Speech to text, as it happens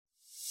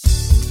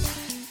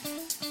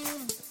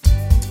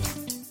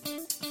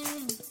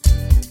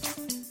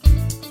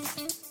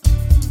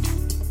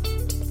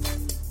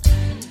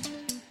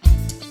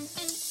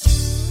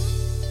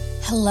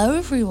Hello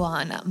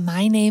everyone,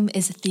 my name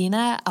is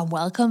Athena and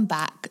welcome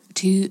back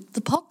to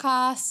the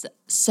podcast.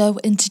 So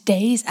in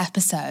today's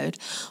episode,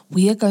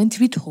 we are going to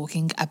be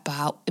talking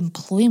about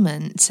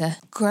employment.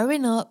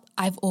 Growing up,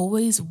 I've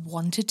always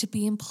wanted to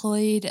be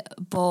employed,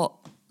 but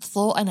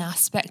thought an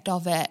aspect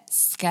of it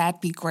scared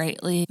me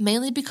greatly,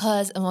 mainly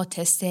because I'm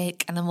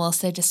autistic and I'm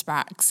also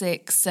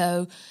dyspraxic,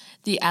 so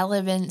the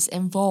elements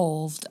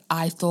involved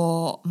I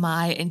thought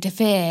might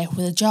interfere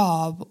with a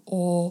job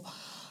or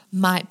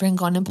might bring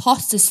on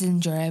imposter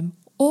syndrome,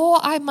 or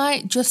I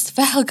might just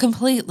fail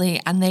completely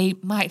and they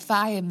might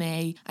fire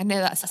me. I know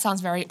that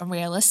sounds very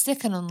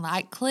unrealistic and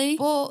unlikely,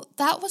 but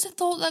that was a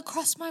thought that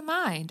crossed my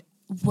mind.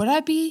 Would I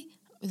be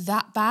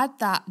that bad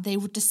that they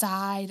would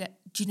decide,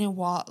 do you know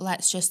what,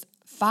 let's just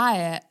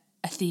fire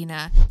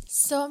Athena?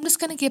 So I'm just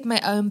going to give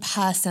my own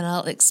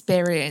personal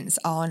experience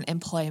on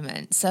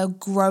employment. So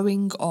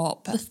growing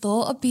up, the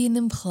thought of being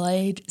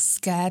employed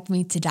scared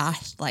me to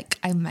death, like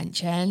I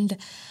mentioned.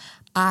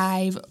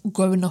 I've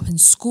grown up in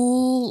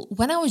school.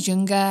 When I was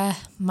younger,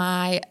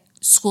 my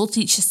school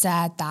teacher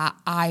said that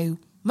I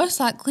most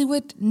likely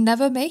would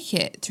never make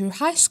it through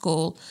high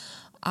school.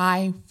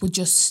 I would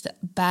just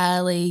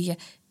barely...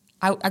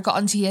 I got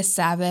onto year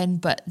 7,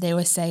 but they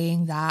were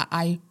saying that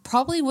I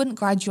probably wouldn't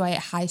graduate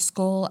high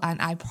school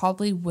and I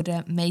probably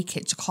wouldn't make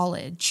it to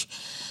college.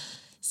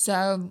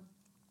 So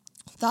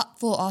that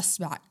thought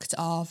aspect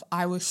of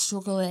I was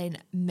struggling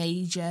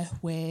major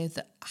with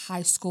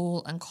high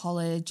school and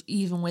college,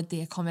 even with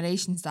the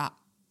accommodations that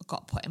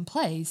got put in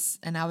place.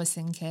 And I was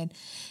thinking,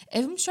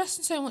 if I'm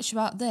stressing so much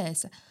about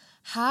this,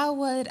 how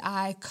would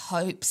I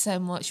cope so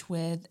much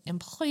with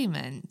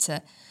employment?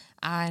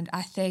 And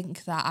I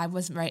think that I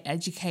wasn't very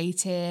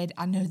educated.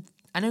 I know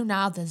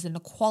now there's an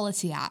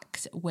Equality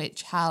Act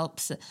which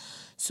helps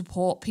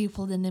support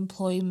people in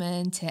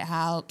employment. It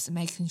helps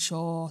making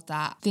sure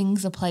that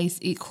things are placed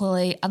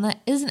equally and there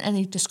isn't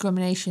any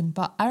discrimination.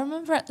 But I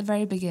remember at the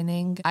very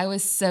beginning, I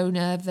was so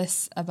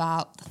nervous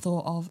about the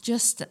thought of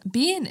just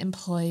being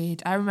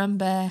employed. I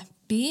remember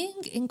being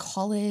in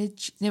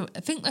college,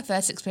 I think my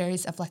first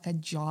experience of like a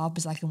job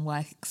was like a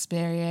work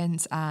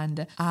experience,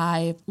 and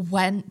I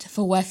went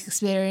for work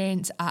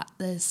experience at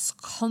this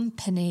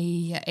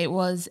company. It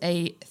was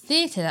a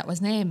theatre that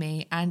was near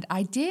me, and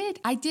I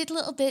did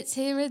little bits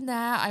here and there.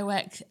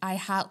 I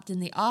helped in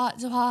the art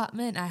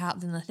department, I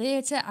helped in the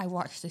theatre, I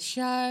watched the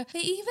show.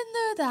 But even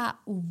though that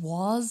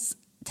was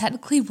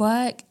technically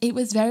work, it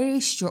was very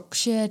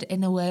structured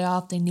in a way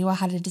of they knew I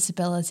had a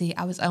disability.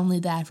 I was only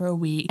there for a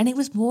week and it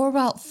was more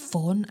about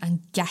fun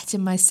and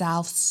getting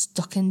myself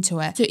stuck into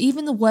it. So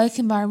even the work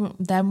environment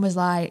then was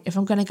like, if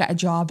I'm going to get a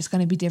job, it's going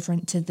to be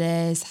different to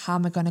this. How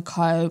am I going to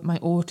cope? My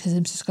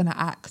autism's just going to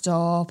act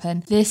up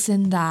and this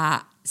and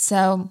that.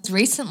 So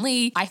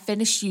recently I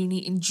finished uni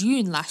in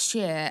June last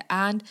year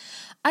and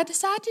I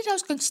decided I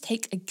was going to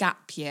take a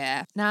gap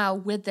year. Now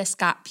with this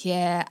gap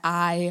year,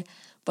 I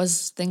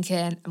was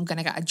thinking, I'm going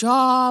to get a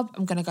job,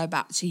 I'm going to go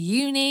back to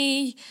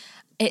uni,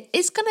 it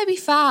is going to be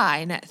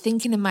fine.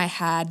 Thinking in my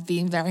head,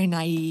 being very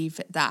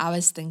naive, that I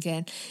was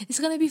thinking, it's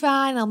going to be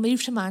fine, I'll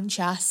move to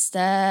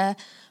Manchester.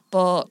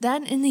 But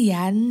then in the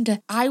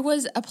end, I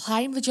was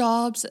applying for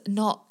jobs,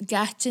 not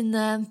getting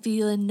them,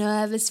 feeling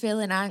nervous,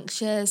 feeling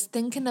anxious,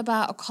 thinking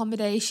about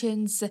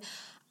accommodations.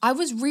 I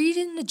was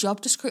reading the job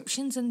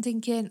descriptions and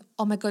thinking,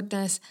 oh my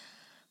goodness,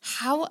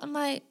 how am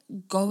I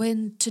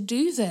going to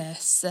do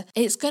this?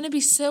 It's going to be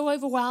so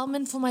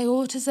overwhelming for my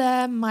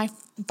autism.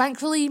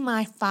 Thankfully,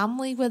 my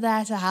family were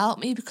there to help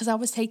me because I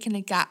was taking a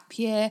gap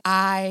year.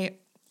 I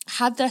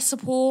had their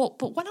support,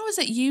 but when I was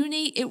at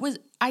uni,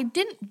 I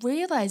didn't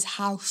realise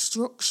how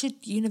structured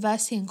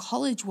university and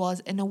college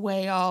was in a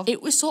way of,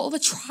 it was sort of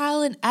a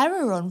trial and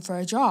error run for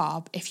a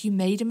job. If you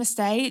made a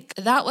mistake,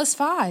 that was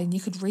fine. You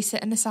could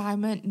reset an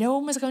assignment. No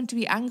one was going to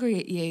be angry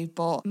at you,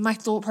 but my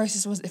thought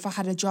process was if I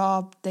had a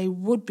job, they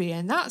would be.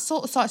 And that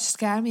sort of started to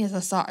scare me as I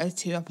started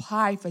to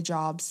apply for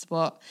jobs.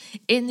 But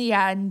in the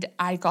end,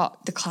 I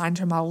got declined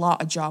from a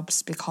lot of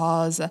jobs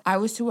because I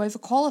was too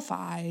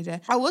overqualified.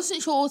 I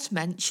wasn't sure to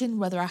mention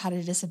whether I had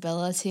a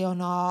disability or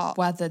not,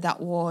 whether that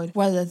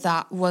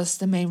was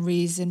the main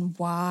reason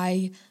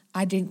why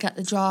I didn't get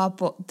the job,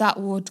 but that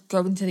would go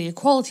into the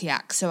Equality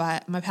Act. So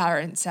my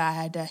parents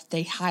said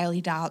they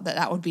highly doubt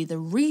that would be the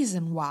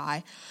reason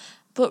why.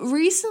 But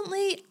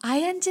recently, I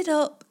ended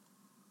up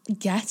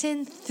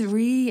getting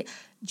 3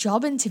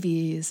 job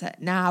interviews.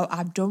 Now,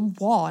 I've done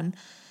 1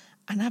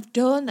 and I've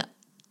done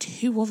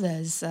 2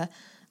 others.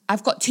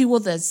 I've got 2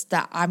 others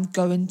that I'm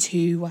going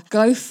to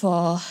go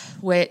for,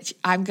 which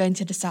I'm going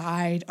to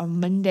decide on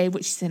Monday,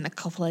 which is in a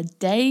couple of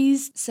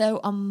days. So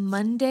on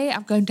Monday,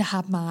 I'm going to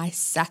have my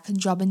 2nd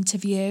job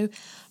interview.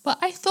 But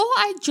I thought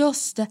I'd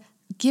just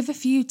give a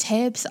few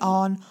tips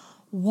on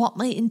what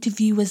my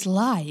interview was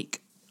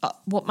like.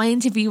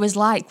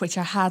 Which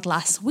I had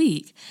last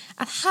week,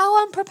 and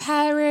how I'm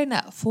preparing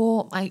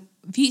for my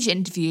future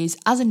interviews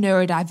as a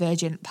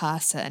neurodivergent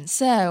person.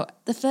 So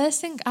the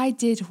first thing I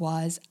did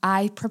was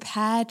I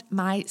prepared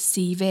my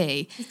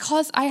CV.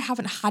 Because I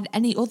haven't had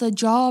any other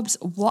jobs,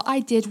 what I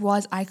did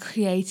was I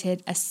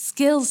created a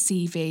skills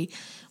CV,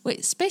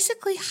 which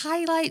basically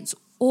highlights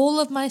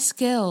all of my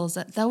skills.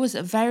 There was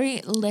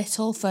very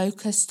little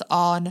focused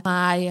on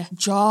my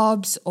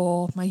jobs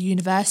or my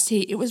university.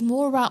 It was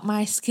more about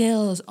my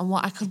skills and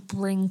what I could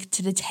bring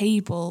to the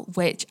table,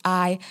 which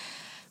I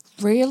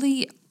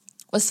really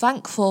was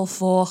thankful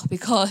for,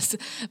 because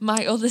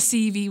my other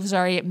CV was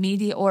very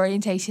media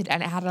orientated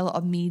and it had a lot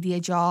of media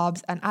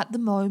jobs. And at the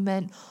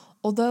moment,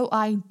 although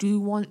I do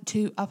want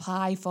to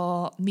apply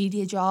for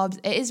media jobs,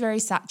 it is very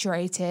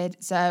saturated.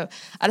 So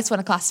I just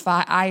want to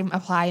classify, I'm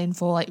applying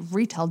for like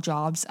retail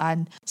jobs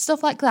and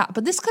stuff like that.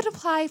 But this could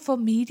apply for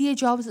media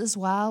jobs as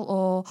well,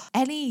 or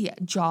any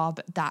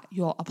job that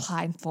you're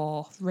applying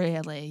for,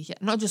 really.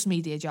 Not just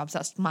media jobs,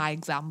 that's my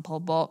example,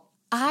 but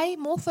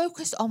I'm more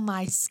focused on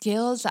my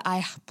skills that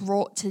I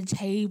brought to the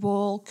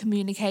table,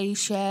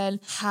 communication,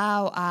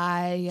 how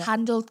I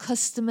handled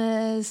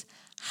customers,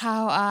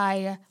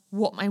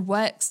 what my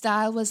work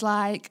style was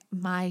like,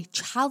 my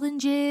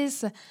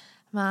challenges,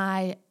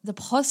 the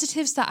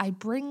positives that I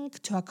bring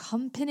to a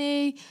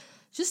company.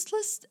 Just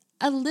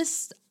a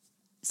list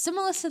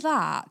similar to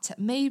that.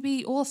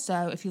 Maybe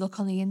also, if you look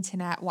on the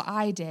internet, what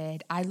I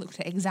did, I looked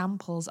at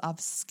examples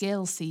of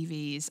skill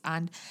CVs,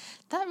 and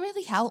that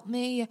really helped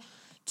me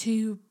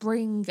to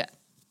bring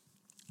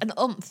an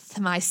oomph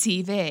to my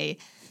CV.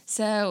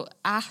 So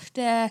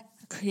after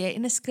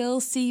creating a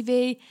skills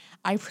CV,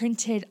 I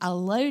printed a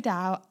load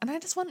out and I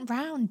just went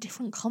around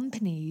different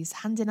companies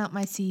handing out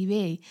my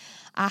CV,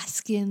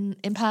 asking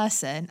in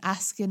person,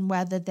 asking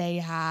whether they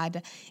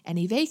had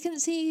any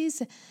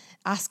vacancies,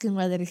 asking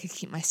whether they could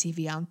keep my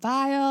CV on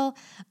file.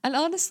 And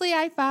honestly,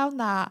 I found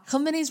that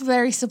companies were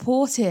very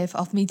supportive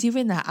of me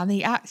doing that, and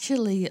they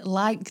actually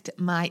liked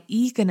my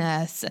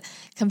eagerness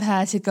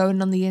compared to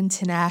going on the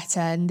internet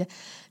and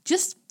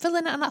just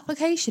filling out an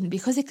application,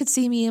 because they could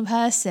see me in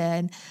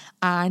person.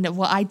 And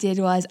what I did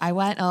was I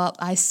went up,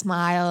 I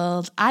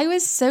smiled. I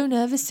was so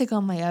nervous to go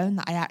on my own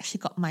that I actually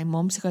got my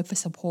mum to go for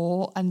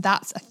support. And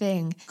that's a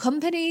thing.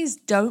 Companies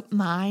don't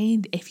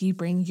mind if you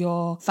bring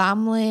your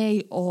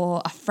family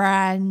or a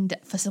friend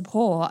for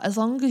support, as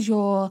long as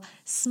you're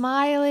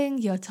smiling,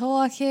 you're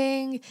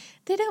talking.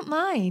 They don't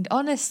mind,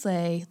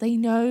 honestly. They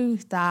know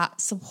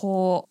that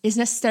support is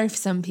necessary for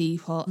some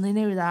people, and they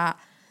know that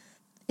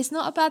it's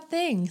not a bad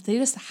thing. They're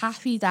just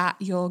happy that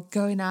you're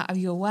going out of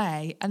your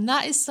way. And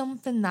that is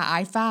something that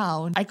I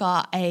found. I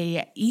got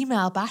an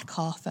email back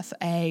off of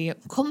a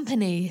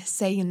company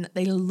saying that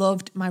they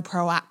loved my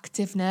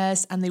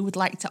proactiveness and they would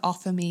like to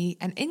offer me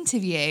an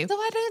interview. So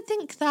I don't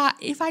think that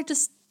if I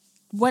just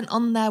went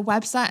on their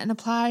website and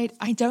applied,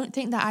 I don't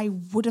think that I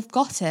would have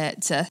got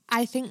it.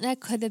 I think there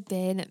could have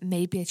been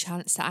maybe a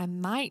chance that I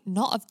might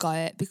not have got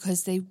it,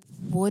 because they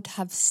wouldn't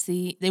have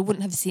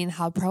seen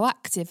how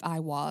proactive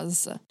I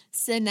was.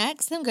 So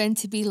next I'm going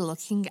to be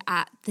looking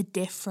at the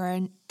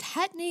different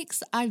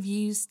techniques I've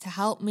used to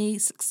help me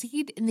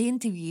succeed in the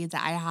interview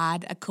that I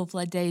had a couple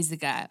of days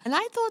ago. And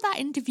I thought that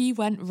interview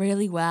went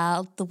really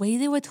well. The way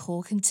they were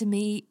talking to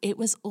me, it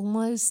was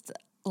almost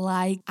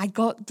like I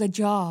got the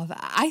job.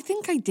 I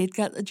think I did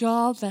get the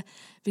job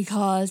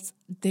because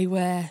they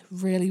were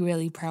really,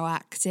 really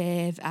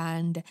proactive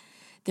and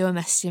they were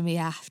messaging me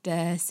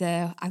after.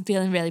 So I'm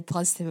feeling really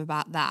positive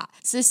about that.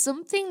 So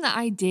something that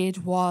I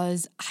did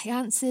was I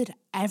answered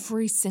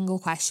every single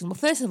question. Well,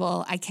 first of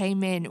all, I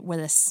came in with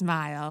a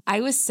smile.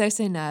 I was so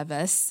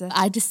nervous.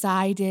 I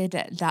decided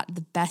that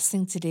the best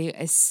thing to do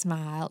is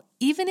smile.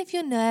 Even if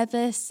you're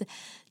nervous,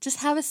 just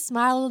have a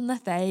smile on the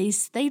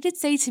face. They did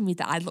say to me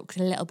that I looked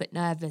a little bit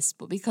nervous,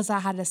 but because I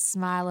had a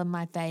smile on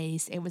my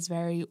face, it was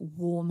very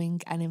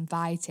warming and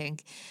inviting,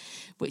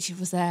 which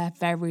was a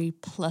very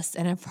plus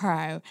and a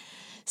pro.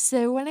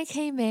 So when I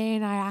came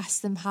in, I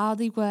asked them how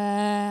they were.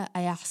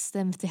 I asked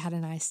them if they had a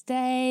nice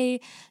day,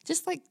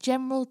 just like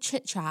general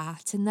chit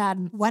chat. And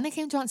then when I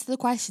came to answer the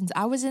questions,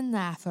 I was in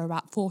there for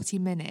about 40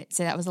 minutes.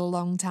 So that was a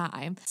long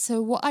time.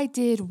 So what I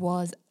did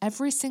was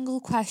every single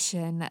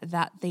question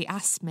that they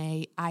asked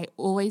me, I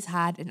always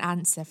had an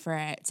answer for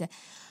it.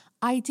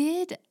 I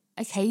did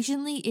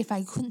occasionally, if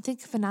I couldn't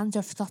think of an answer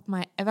off the top of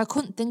my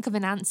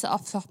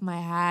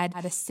head, I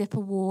had a sip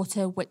of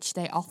water, which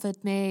they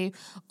offered me.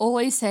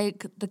 Always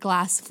take the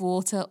glass of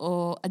water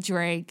or a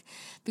drink,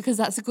 because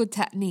that's a good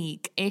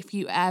technique. If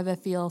you ever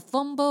feel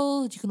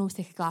fumbled, you can always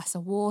take a glass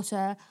of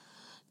water.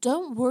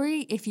 Don't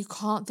worry if you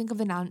can't think of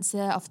an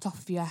answer off the top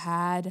of your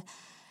head.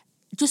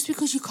 Just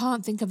because you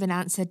can't think of an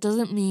answer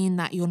doesn't mean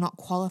that you're not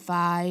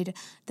qualified.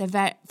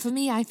 For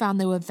me, I found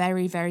they were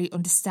very, very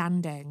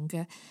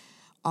understanding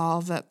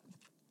of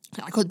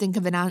I couldn't think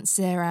of an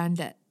answer,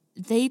 and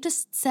they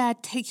just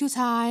said, take your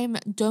time,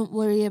 don't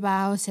worry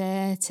about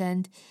it.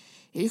 And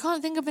If you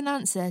can't think of an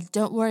answer,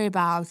 don't worry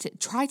about it.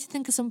 Try to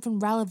think of something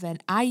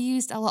relevant. I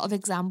used a lot of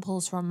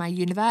examples from my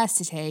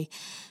university,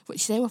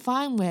 which they were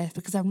fine with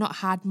because I've not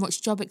had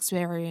much job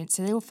experience.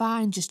 So they were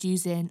fine just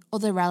using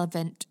other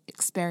relevant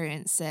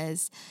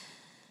experiences.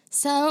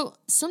 So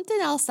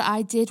something else that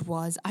I did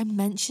was I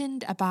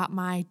mentioned about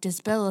my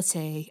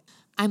disability.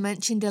 I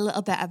mentioned a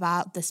little bit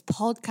about this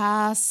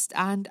podcast,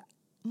 and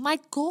my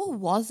goal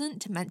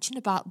wasn't to mention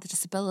about the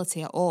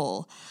disability at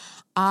all.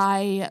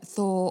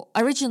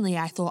 Originally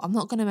I thought I'm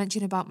not going to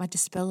mention about my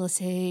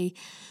disability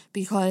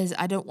because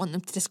I don't want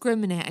them to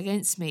discriminate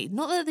against me.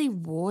 Not that they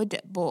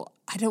would, but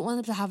I don't want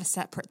them to have a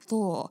separate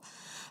thought.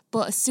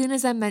 But as soon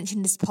as I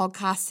mentioned this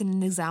podcast in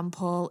an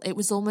example, it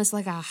was almost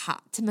like I had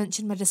to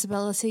mention my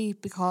disability,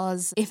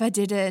 because if I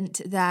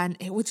didn't, then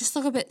it would just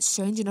look a bit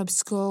strange and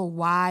obscure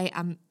why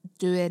I'm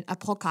doing a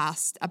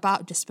podcast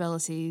about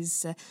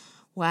disabilities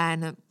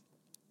when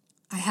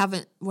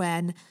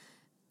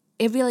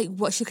it'd be like,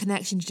 what's your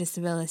connection to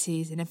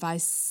disabilities? And if I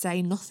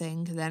say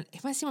nothing, then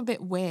it might seem a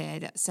bit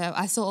weird. So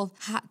I sort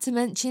of had to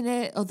mention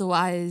it,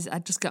 otherwise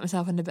I'd just get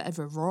myself in a bit of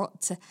a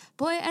rut.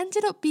 But it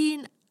ended up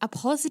being a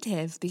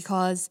positive,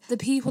 because the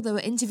people that were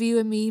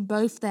interviewing me,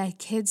 both their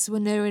kids were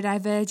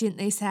neurodivergent.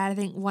 They said, I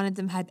think one of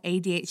them had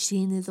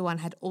ADHD and the other one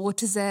had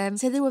autism.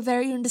 So they were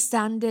very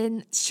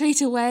understanding.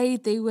 Straight away,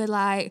 they were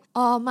like,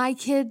 oh, my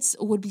kids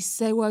would be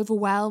so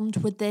overwhelmed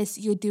with this.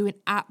 You're doing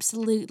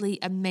absolutely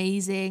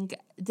amazing.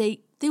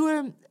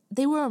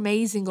 They were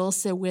amazing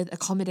also with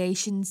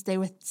accommodations. They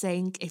were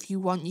saying, if you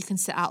want, you can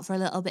sit out for a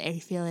little bit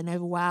if you're feeling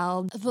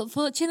overwhelmed. But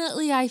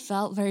fortunately, I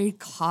felt very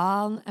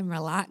calm and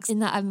relaxed in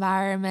that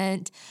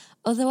environment.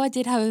 Although I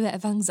did have a bit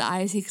of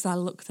anxiety because I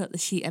looked at the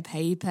sheet of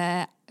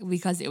paper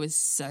because it was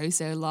so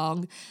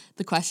long,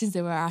 the questions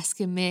they were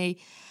asking me.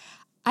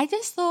 I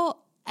just thought,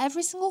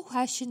 every single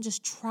question,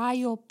 just try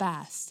your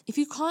best. If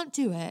you can't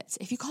do it,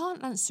 if you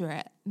can't answer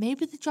it,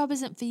 maybe the job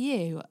isn't for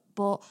you,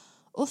 but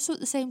also at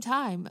the same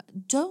time,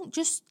 don't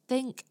just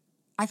think,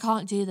 I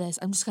can't do this,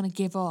 I'm just going to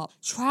give up.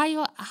 Try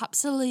your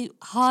absolute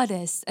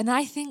hardest. And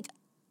I think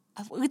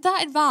with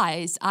that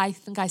advice, I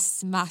think I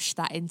smashed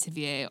that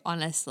interview,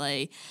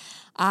 honestly.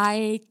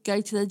 I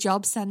go to the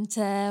job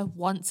centre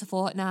once a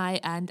fortnight,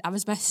 and I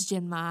was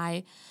messaging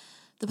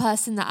the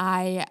person that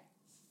I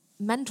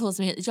mentors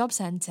me at the job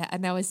centre,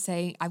 and I was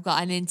saying, I've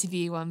got an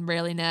interview, I'm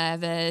really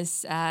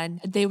nervous, and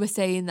they were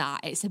saying that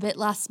it's a bit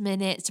last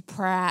minute to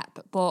prep,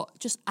 but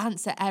just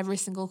answer every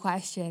single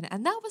question.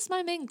 And that was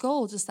my main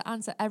goal, just to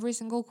answer every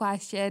single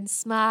question,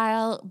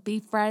 smile, be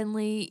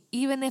friendly,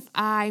 even if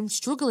I'm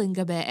struggling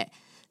a bit.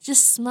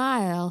 Just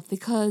smile,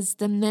 because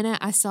the minute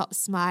I stop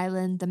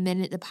smiling, the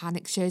minute the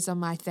panic shows on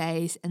my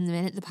face, and the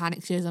minute the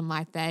panic shows on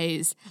my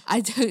face, I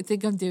don't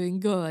think I'm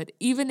doing good.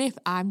 Even if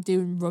I'm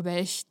doing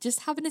rubbish, just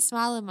having a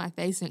smile on my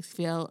face makes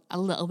me feel a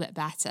little bit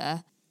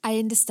better. I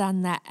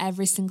understand that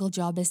every single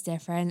job is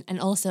different,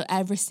 and also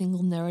every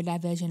single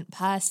neurodivergent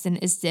person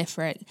is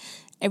different.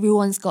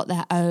 Everyone's got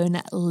their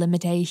own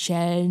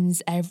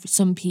limitations.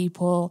 Some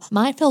people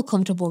might feel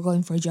comfortable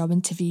going for a job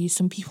interview.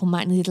 Some people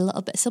might need a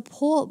little bit of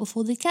support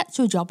before they get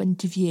to a job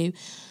interview.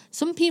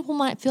 Some people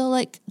might feel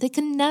like they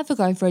can never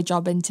go for a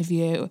job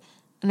interview.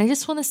 And I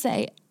just want to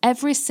say,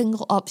 every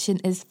single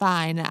option is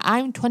fine.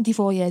 I'm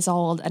 24 years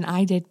old, and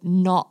I did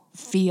not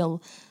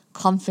feel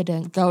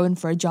confident going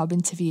for a job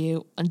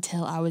interview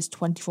until I was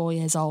 24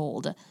 years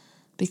old,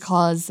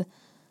 because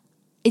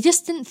it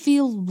just didn't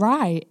feel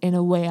right in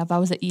a way. I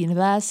was at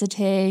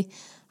university,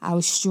 I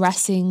was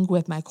stressing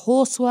with my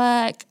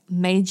coursework,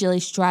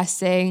 majorly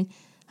stressing,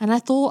 and I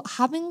thought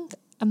having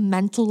a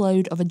mental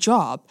load of a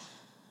job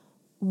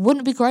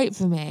wouldn't be great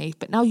for me.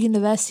 But now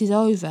university's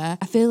over,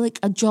 I feel like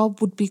a job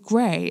would be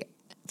great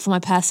for my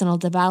personal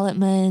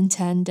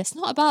development, and it's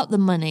not about the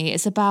money,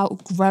 it's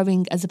about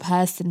growing as a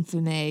person for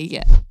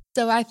me.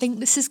 So I think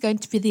this is going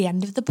to be the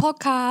end of the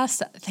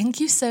podcast.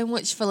 Thank you so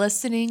much for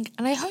listening,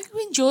 and I hope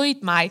you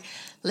enjoyed my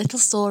little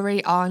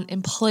story on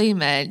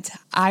employment.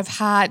 I've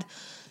had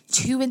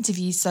 2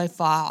 interviews so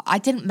far. I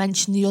didn't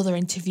mention the other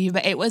interview,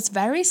 but it was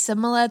very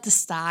similar, the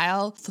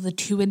style for the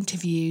 2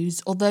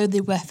 interviews, although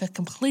they were for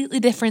completely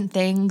different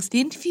things.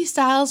 The interview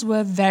styles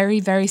were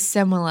very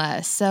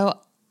similar, so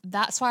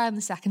that's why on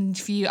the second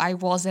interview I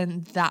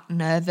wasn't that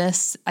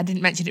nervous. I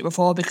didn't mention it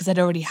before because I'd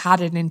already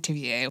had an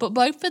interview. But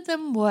both of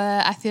them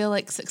were, I feel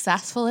like,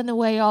 successful in a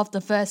way of.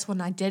 The first one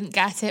I didn't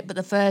get it, but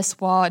the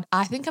first one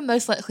I think I'm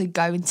most likely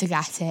going to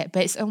get it.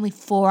 But it's only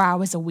 4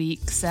 hours a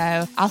week,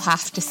 so I'll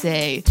have to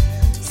see.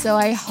 So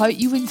I hope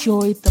you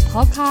enjoyed the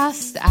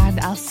podcast, and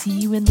I'll see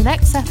you in the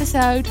next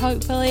episode,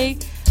 hopefully.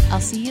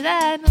 I'll see you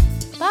then.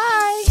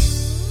 Bye!